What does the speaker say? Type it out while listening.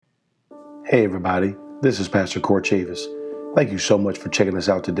Hey everybody, this is Pastor Cord Chavis. Thank you so much for checking us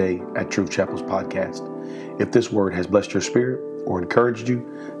out today at Truth Chapel's podcast. If this word has blessed your spirit or encouraged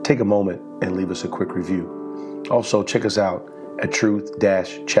you, take a moment and leave us a quick review. Also, check us out at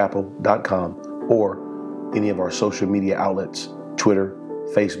truth-chapel.com or any of our social media outlets, Twitter,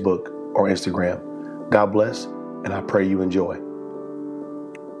 Facebook, or Instagram. God bless, and I pray you enjoy.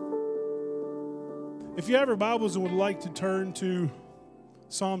 If you have your Bibles and would like to turn to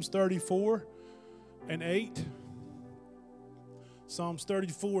Psalms 34 and 8. Psalms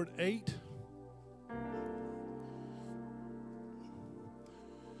 34 and 8.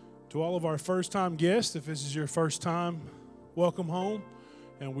 To all of our first-time guests, if this is your first time, welcome home,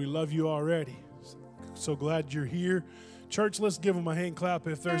 and we love you already. So glad you're here. Church, let's give them a hand clap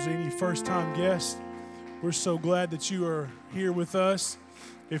if there's any first-time guests. We're so glad that you are here with us.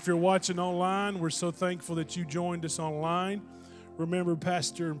 If you're watching online, we're so thankful that you joined us online. Remember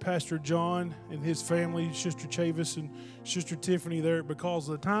Pastor John and his family, Sister Chavis and Sister Tiffany there at Because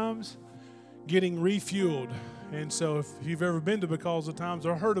of the Times, getting refueled. And so if you've ever been to Because of the Times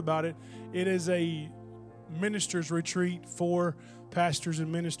or heard about it, it is a ministers retreat for pastors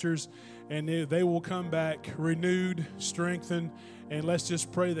and ministers, and they will come back renewed, strengthened, and let's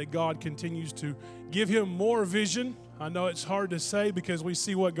just pray that God continues to give him more vision. I know it's hard to say because we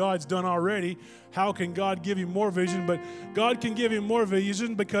see what God's done already. How can God give him more vision? But God can give him more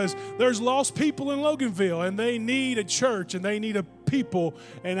vision because there's lost people in Loganville, and they need a church, and they need a people.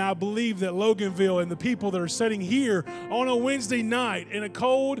 And I believe that Loganville and the people that are sitting here on a Wednesday night, in a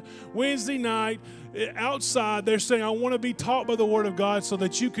cold Wednesday night, outside, they're saying, I want to be taught by the Word of God so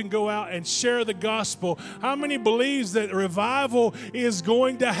that you can go out and share the gospel. How many believes that revival is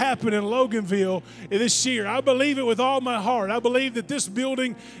going to happen in Loganville this year? I believe it with all my heart. I believe that this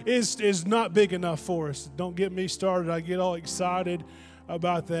building is not big enough for us. Don't get me started. I get all excited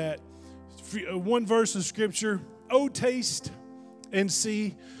about that. One verse of Scripture, "Oh, taste and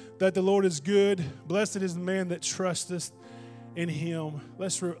see that the Lord is good. Blessed is the man that trusteth in him."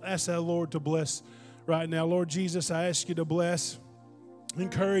 Let's ask our Lord to bless right now. Lord Jesus, I ask you to bless,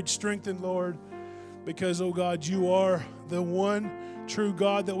 encourage, strengthen, Lord, because, oh God, you are the one true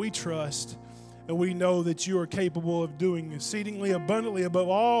God that we trust, and we know that you are capable of doing exceedingly abundantly above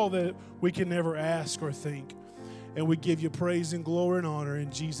all that we can ever ask or think. And we give you praise and glory and honor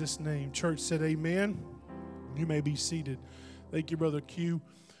in Jesus' name. Church said amen. You may be seated. Thank you, Brother Q,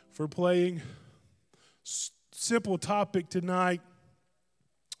 for playing. Simple topic tonight.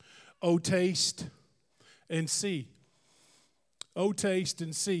 Oh, taste and see. Oh, taste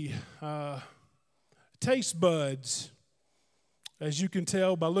and see. Taste buds. As you can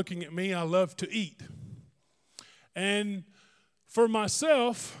tell by looking at me, I love to eat. And for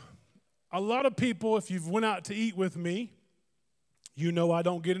myself, a lot of people, if you've went out to eat with me, you know I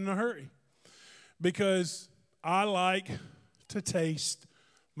don't get in a hurry because I like to taste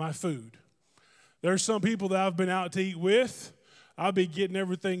my food. There's some people that I've been out to eat with. I'll be getting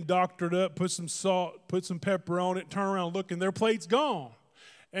everything doctored up, put some salt, put some pepper on it, turn around, look, and their plate's gone.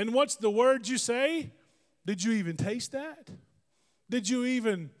 And what's the word you say? Did you even taste that? Do you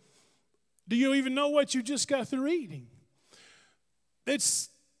even know what you just got through eating? It's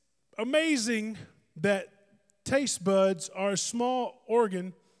amazing that taste buds are a small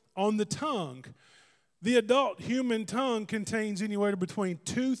organ on the tongue. The adult human tongue contains anywhere between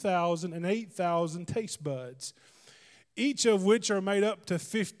 2,000 and 8,000 taste buds, each of which are made up to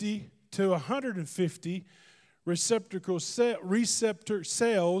 50 to 150 receptor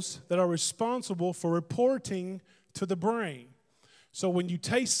cells that are responsible for reporting to the brain. So when you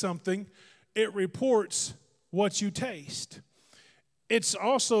taste something, it reports what you taste. It's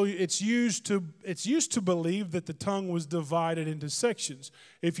used to believe that the tongue was divided into sections.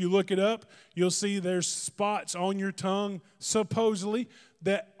 If you look it up, you'll see there's spots on your tongue, supposedly,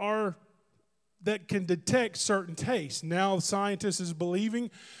 that can detect certain tastes. Now scientists is believing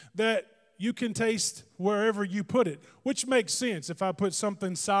that you can taste wherever you put it, which makes sense. If I put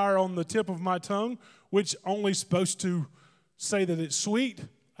something sour on the tip of my tongue, which only supposed to say that it's sweet,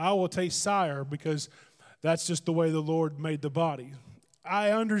 I will taste sour because that's just the way the Lord made the body. I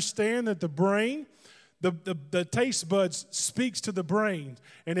understand that the brain, the taste buds speaks to the brain,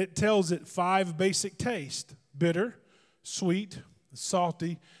 and it tells it 5 basic tastes: bitter, sweet,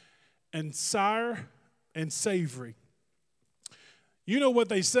 salty, and sour, and savory. You know what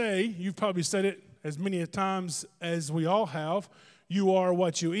they say, you've probably said it as many times as we all have, you are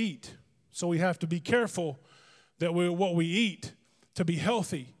what you eat. So we have to be careful that what we eat to be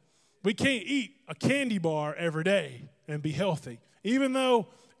healthy. We can't eat a candy bar every day and be healthy, even though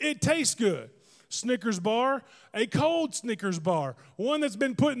it tastes good. Snickers bar, a cold Snickers bar, one that's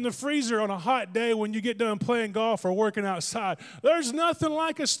been put in the freezer on a hot day when you get done playing golf or working outside. There's nothing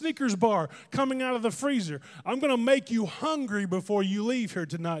like a Snickers bar coming out of the freezer. I'm going to make you hungry before you leave here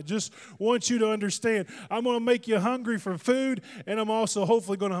tonight. Just want you to understand. I'm going to make you hungry for food, and I'm also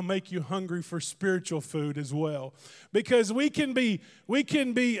hopefully going to make you hungry for spiritual food as well. Because we can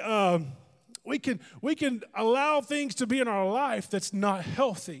allow things to be in our life that's not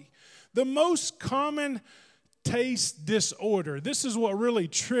healthy. The most common taste disorder, this is what really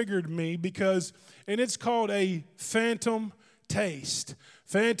triggered me and it's called a phantom taste.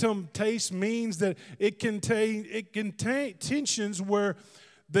 Phantom taste means that it contains tensions where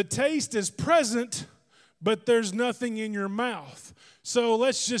the taste is present, but there's nothing in your mouth. So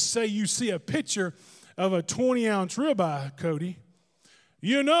let's just say you see a picture of a 20-ounce ribeye, Cody.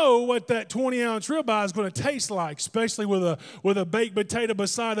 You know what that 20-ounce ribeye is going to taste like, especially with a baked potato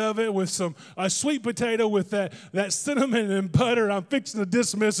beside of it, with a sweet potato with that cinnamon and butter. I'm fixing to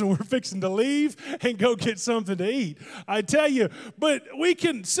dismiss, and we're fixing to leave and go get something to eat. I tell you, but we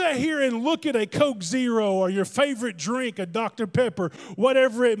can sit here and look at a Coke Zero or your favorite drink, a Dr. Pepper,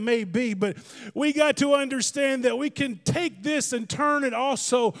 whatever it may be. But we got to understand that we can take this and turn it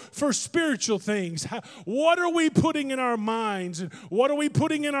also for spiritual things. What are we putting in our minds, and what are we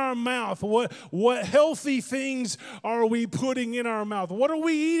putting in our mouth? What healthy things are we putting in our mouth? What are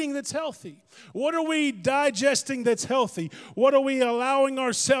we eating that's healthy? What are we digesting that's healthy? What are we allowing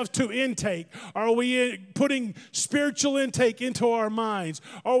ourselves to intake? Are we putting spiritual intake into our minds?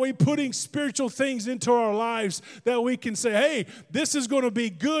 Are we putting spiritual things into our lives that we can say, hey, this is going to be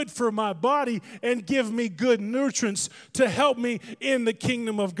good for my body and give me good nutrients to help me in the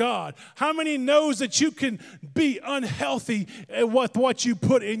kingdom of God? How many knows that you can be unhealthy at what you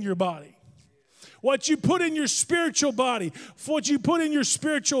put in your body? What you put in your spiritual body, what you put in your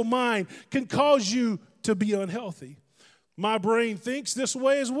spiritual mind can cause you to be unhealthy. My brain thinks this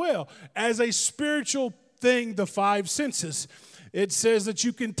way as well. As a spiritual thing, the five senses, it says that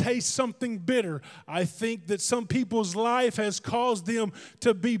you can taste something bitter. I think that some people's life has caused them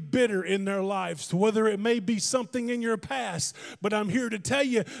to be bitter in their lives, whether it may be something in your past. But I'm here to tell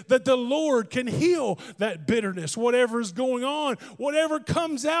you that the Lord can heal that bitterness. Whatever is going on, whatever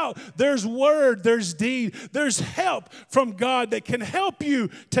comes out, there's word, there's deed, there's help from God that can help you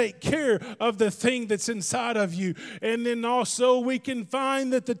take care of the thing that's inside of you. And then also we can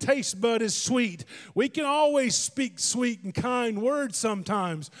find that the taste bud is sweet. We can always speak sweet and kind words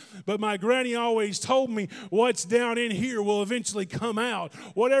sometimes, but my granny always told me what's down in here will eventually come out.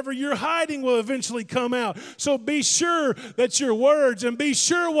 Whatever you're hiding will eventually come out. So be sure that your words and be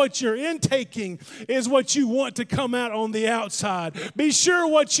sure what you're intaking is what you want to come out on the outside. Be sure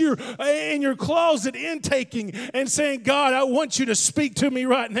what you're in your closet intaking and saying, God, I want you to speak to me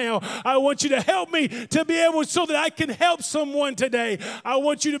right now. I want you to help me to be able so that I can help someone today. I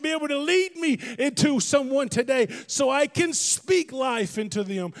want you to be able to lead me into someone today so I can speak life into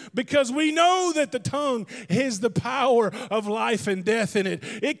them, because we know that the tongue is the power of life and death in it.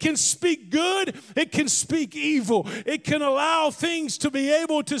 It can speak good, it can speak evil, it can allow things to be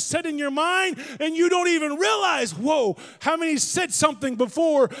able to set in your mind and you don't even realize, whoa, how many said something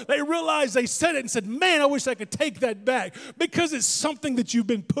before they realized they said it and said, man, I wish I could take that back, because it's something that you've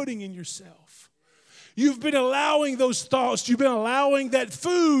been putting in yourself. You've been allowing those thoughts, you've been allowing that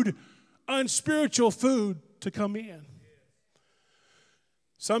food, unspiritual food, to come in.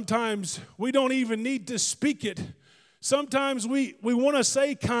 Sometimes we don't even need to speak it. Sometimes we want to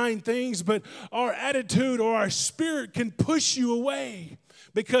say kind things, but our attitude or our spirit can push you away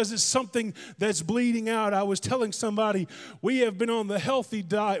because it's something that's bleeding out. I was telling somebody, we have been on the healthy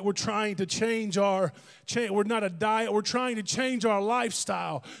diet. We're trying to change we're not a diet, we're trying to change our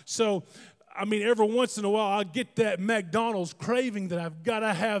lifestyle. So every once in a while, I get that McDonald's craving that I've got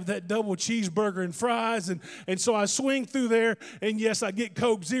to have that double cheeseburger and fries. And so I swing through there, and yes, I get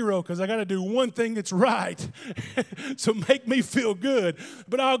Coke Zero because I got to do one thing that's right so make me feel good.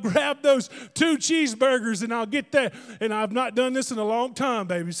 But I'll grab those 2 cheeseburgers, and I'll get that. And I've not done this in a long time,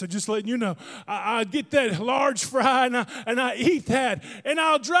 baby, so just letting you know. I get that large fry, and I eat that. And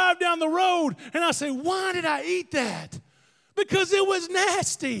I'll drive down the road, and I'll say, why did I eat that? Because it was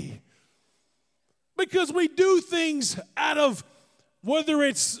nasty. Because we do things out of, whether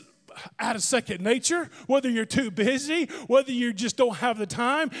it's out of second nature, whether you're too busy, whether you just don't have the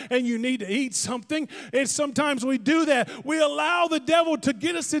time and you need to eat something. And sometimes we do that. We allow the devil to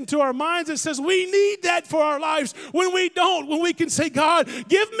get us into our minds and says we need that for our lives when we don't. When we can say, God,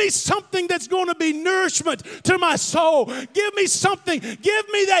 give me something that's going to be nourishment to my soul. Give me something. Give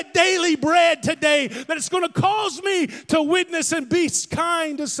me that daily bread today that is going to cause me to witness and be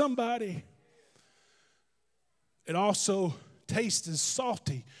kind to somebody. it also tastes as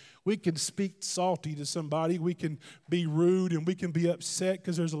salty. We can speak salty to somebody. We can be rude and we can be upset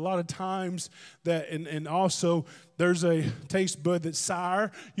because there's a lot of times that, and also there's a taste bud that's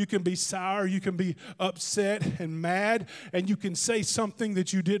sour. You can be sour, you can be upset and mad, and you can say something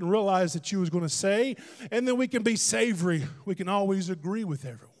that you didn't realize that you was going to say. And then we can be savory. We can always agree with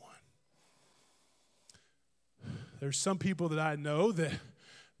everyone. There's some people that I know that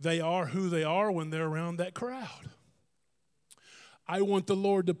they are who they are when they're around that crowd. I want the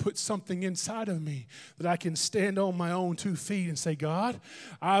Lord to put something inside of me that I can stand on my own 2 feet and say, God,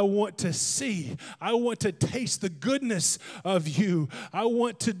 I want to see. I want to taste the goodness of you. I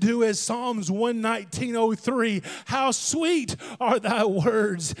want to do as Psalms 119:03, how sweet are thy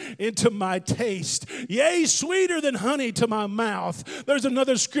words into my taste. Yea, sweeter than honey to my mouth. There's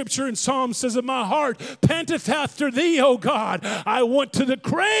another scripture in Psalms says, that my heart panteth after thee, O God. I want to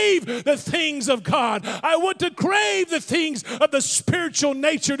crave the things of God. I want to crave the things of the spiritual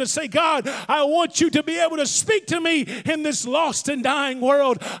nature to say, God, I want you to be able to speak to me in this lost and dying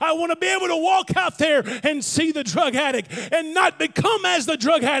world. I want to be able to walk out there and see the drug addict and not become as the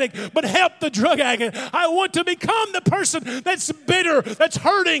drug addict, but help the drug addict. I want to become the person that's bitter, that's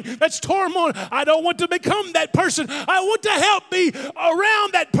hurting, that's turmoil. I don't want to become that person. I want to help be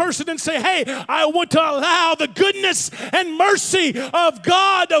around that person and say, hey, I want to allow the goodness and mercy of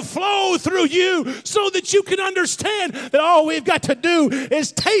God to flow through you so that you can understand that all we've got to do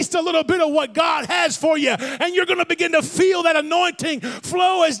is taste a little bit of what God has for you, and you're going to begin to feel that anointing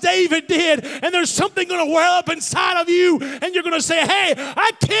flow as David did, and there's something going to well up inside of you, and you're going to say, hey,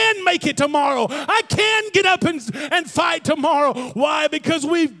 I can make it tomorrow. I can get up and fight tomorrow. Why? Because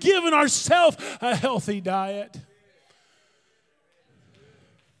we've given ourselves a healthy diet.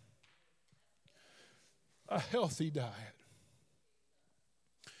 A healthy diet.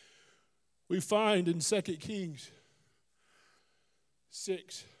 We find in 2 Kings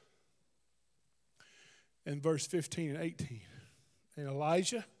 6 and verse 15 and 18. And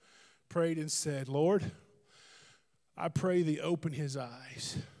Elijah prayed and said, Lord, I pray thee open his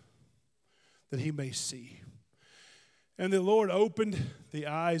eyes that he may see. And the Lord opened the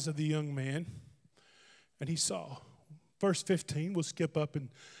eyes of the young man, and he saw. Verse 15, we'll skip up.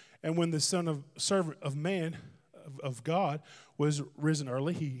 And when the servant of man, of God, was risen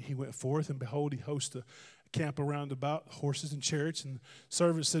early, he went forth, and behold, he hosted a camp around about horses and chariots. And the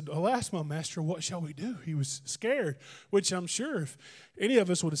servant said, alas, my master, what shall we do? He was scared, which I'm sure if any of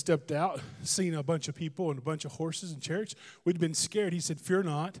us would have stepped out, seen a bunch of people and a bunch of horses and chariots, we'd have been scared. He said, fear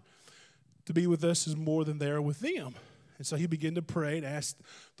not, to be with us is more than they are with them. And so he began to pray and asked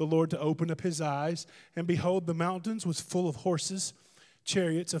the Lord to open up his eyes. And behold, the mountains was full of horses,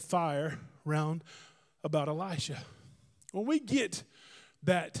 chariots of fire round about Elisha. When we get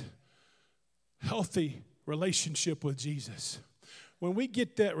that healthy relationship with Jesus, when we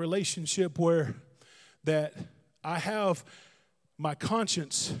get that relationship where that I have my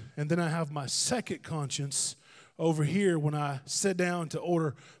conscience and then I have my second conscience over here when I sit down to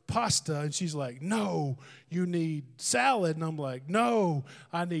order pasta, and she's like, no, you need salad. And I'm like, no,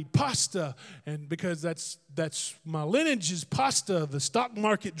 I need pasta. And because that's my lineage is pasta. The stock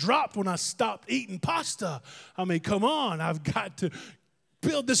market dropped when I stopped eating pasta. I mean, come on, I've got to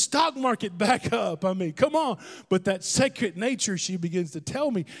build the stock market back up. I mean, come on. But that sacred nature, she begins to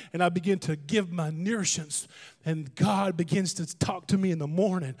tell me, and I begin to give my nourishance. And God begins to talk to me in the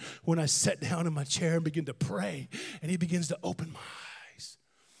morning when I sat down in my chair and begin to pray. And he begins to open my eyes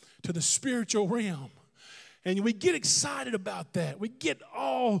to the spiritual realm. And we get excited about that.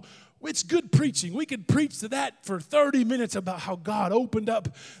 It's good preaching. We could preach to that for 30 minutes about how God opened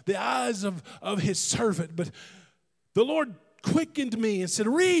up the eyes of his servant. But the Lord quickened me and said,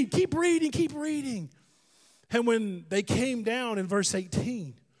 read, keep reading, keep reading. And when they came down in verse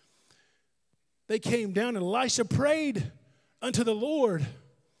 18, they came down and Elisha prayed unto the Lord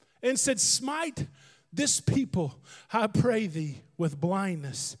and said, smite this people, I pray thee, with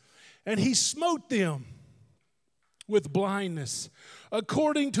blindness. And he smote them with blindness,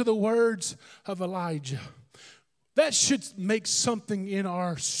 according to the words of Elijah. That should make something in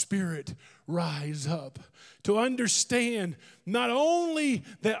our spirit rise up. To understand not only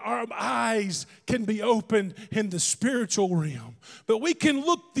that our eyes can be opened in the spiritual realm, but we can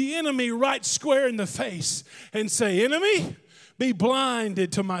look the enemy right square in the face and say, enemy, be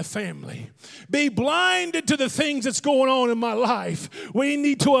blinded to my family, be blinded to the things that's going on in my life. We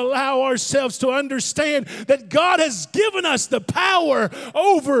need to allow ourselves to understand that God has given us the power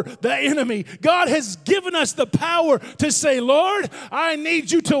over the enemy. God has given us the power to say, Lord, I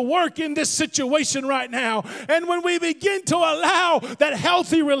need you to work in this situation right now. And when we begin to allow that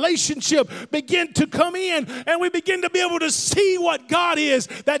healthy relationship begin to come in, and we begin to be able to see what God is,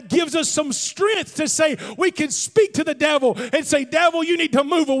 that gives us some strength to say, we can speak to the devil and say, devil, you need to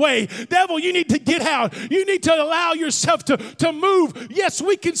move away. Devil, you need to get out. You need to allow yourself to move. Yes,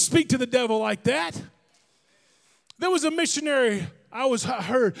 we can speak to the devil like that. There was a missionary, I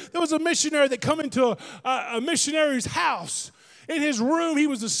heard, there was a missionary that come into a missionary's house. In his room, he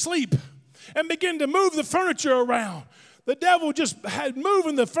was asleep and began to move the furniture around. The devil just had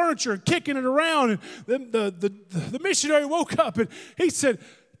moving the furniture, kicking it around. And the missionary woke up and he said,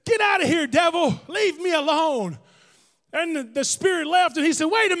 get out of here, devil. Leave me alone. And the spirit left and he said,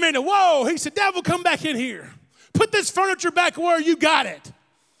 wait a minute. Whoa. He said, devil, come back in here. Put this furniture back where you got it.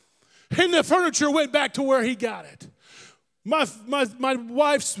 And the furniture went back to where he got it. My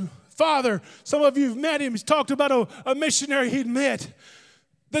wife's father, some of you have met him. He's talked about a missionary he'd met.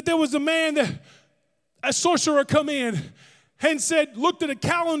 That there was a man, a sorcerer come in and said, looked at a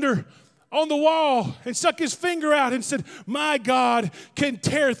calendar on the wall and stuck his finger out and said, my God can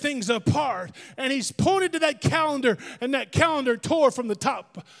tear things apart. And he's pointed to that calendar, and that calendar tore from the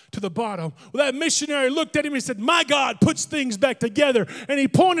top to the bottom. Well, that missionary looked at him and said, my God puts things back together. And he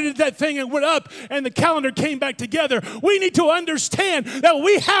pointed at that thing and went up, and the calendar came back together. We need to understand that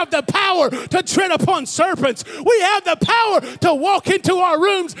we have the power to tread upon serpents. We have the power to walk into our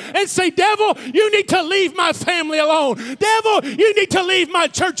rooms and say, devil, you need to leave my family alone. Devil, you need to leave my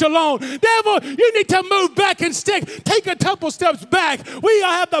church alone. Devil, you need to move back and take a couple steps back. We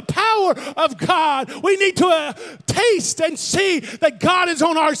have the power of God. We need to taste and see that God is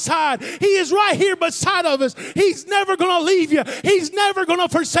on our side. He is right here beside of us. He's never going to leave you. He's never going to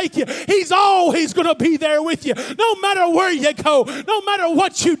forsake you. He's always going to be there with you. No matter where you go, no matter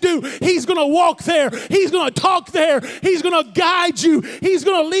what you do, he's going to walk there. He's going to talk there. He's going to guide you. He's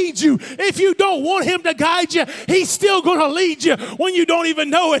going to lead you. If you don't want him to guide you, he's still going to lead you when you don't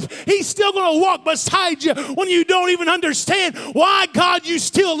even know it. He's still going to walk beside you when you don't even understand why, God, you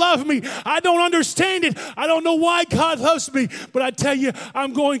still love me. I don't understand it. I don't know why God loves me, but I tell you,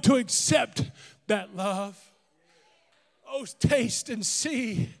 I'm going to accept that love. Oh, taste and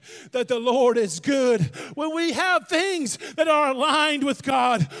see that the Lord is good. When we have things that are aligned with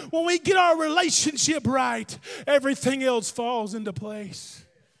God, when we get our relationship right, everything else falls into place.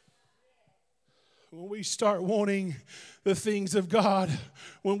 When we start wanting the things of God,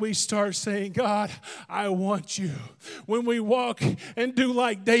 when we start saying, God, I want you. When we walk and do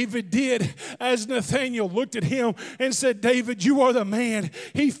like David did, as Nathanael looked at him and said, David, you are the man.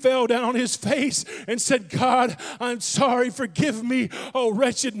 He fell down on his face and said, God, I'm sorry, forgive me, oh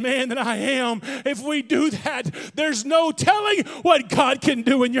wretched man that I am. If we do that, there's no telling what God can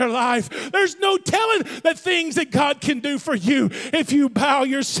do in your life. There's no telling the things that God can do for you. If you bow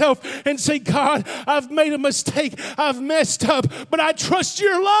yourself and say, God, I've made a mistake. I've messed up, but I trust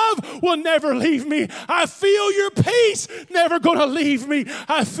your love will never leave me. I feel your peace never going to leave me.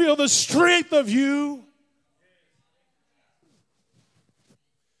 I feel the strength of you.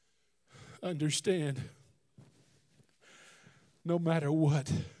 Understand, no matter what,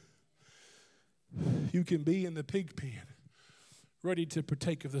 you can be in the pig pen, ready to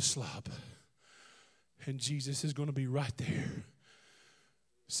partake of the slop, and Jesus is going to be right there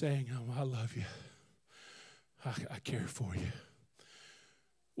saying, oh, I love you. I care for you.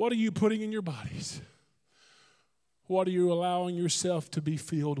 What are you putting in your bodies? What are you allowing yourself to be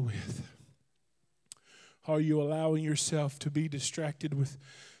filled with? Are you allowing yourself to be distracted with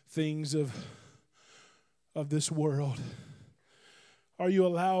things of this world? Are you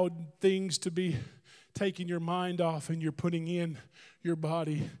allowing things to be taking your mind off and you're putting in your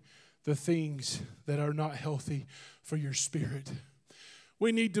body the things that are not healthy for your spirit?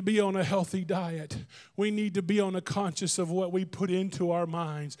 We need to be on a healthy diet. We need to be on a conscious of what we put into our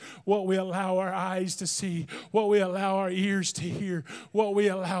minds, what we allow our eyes to see, what we allow our ears to hear, what we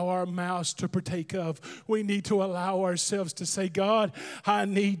allow our mouths to partake of. We need to allow ourselves to say, God, I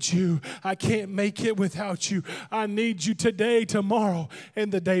need you. I can't make it without you. I need you today, tomorrow,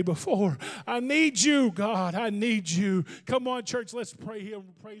 and the day before. I need you, God. I need you. Come on, church, let's pray him.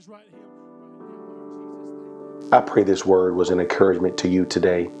 Praise right him. I pray this word was an encouragement to you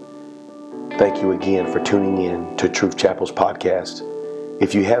today. Thank you again for tuning in to Truth Chapel's podcast.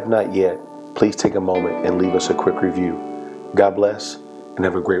 If you have not yet, please take a moment and leave us a quick review. God bless and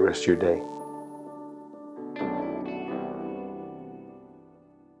have a great rest of your day.